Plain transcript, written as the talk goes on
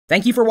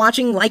Thank you for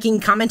watching,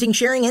 liking, commenting,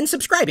 sharing, and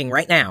subscribing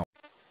right now.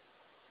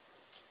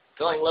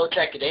 Going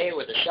low-tech today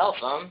with a cell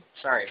phone.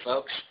 Sorry,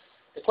 folks.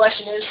 The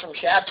question is from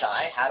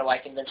Shabtai, how do I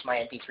convince my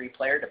MP3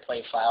 player to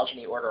play files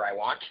in the order I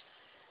want?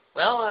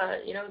 Well,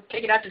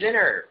 take it out to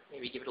dinner.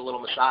 Maybe give it a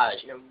little massage.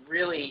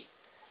 Really,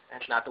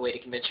 that's not the way to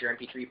convince your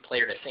MP3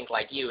 player to think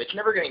like you. It's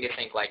never going to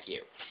think like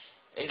you.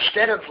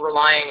 Instead of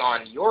relying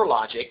on your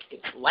logic,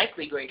 it's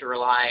likely going to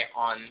rely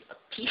on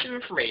a piece of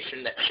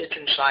information that sits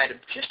inside of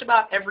just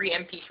about every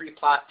MP3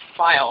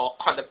 file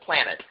on the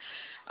planet,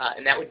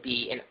 and that would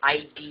be an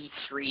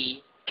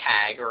ID3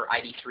 tag or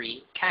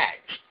ID3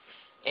 tags.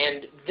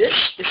 And this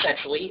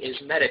essentially is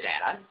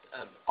metadata,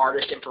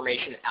 artist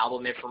information,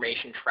 album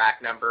information,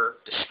 track number,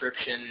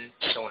 description,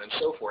 so on and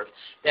so forth,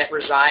 that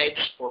resides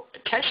or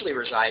potentially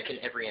resides in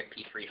every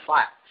MP3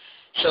 file.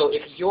 So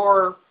if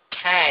your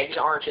tags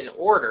aren't in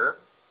order,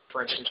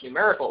 for instance,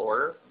 numerical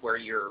order, where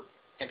your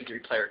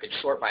MP3 player could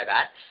sort by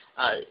that,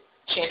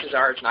 chances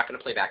are it's not going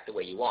to play back the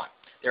way you want.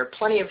 There are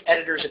plenty of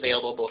editors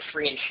available, both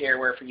free and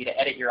shareware, for you to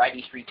edit your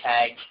ID3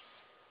 tags.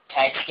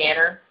 Tag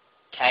Scanner,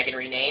 Tag and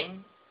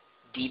Rename,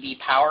 DB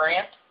Power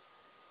Amp.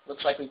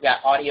 Looks like we've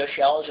got Audio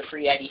Shell as a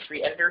free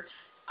ID3 editor.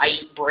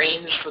 IE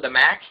Brains for the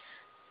Mac.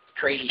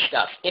 Crazy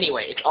stuff.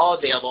 Anyway, it's all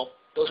available.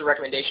 Those are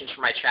recommendations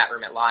from my chat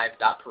room at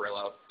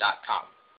live.pirillo.com.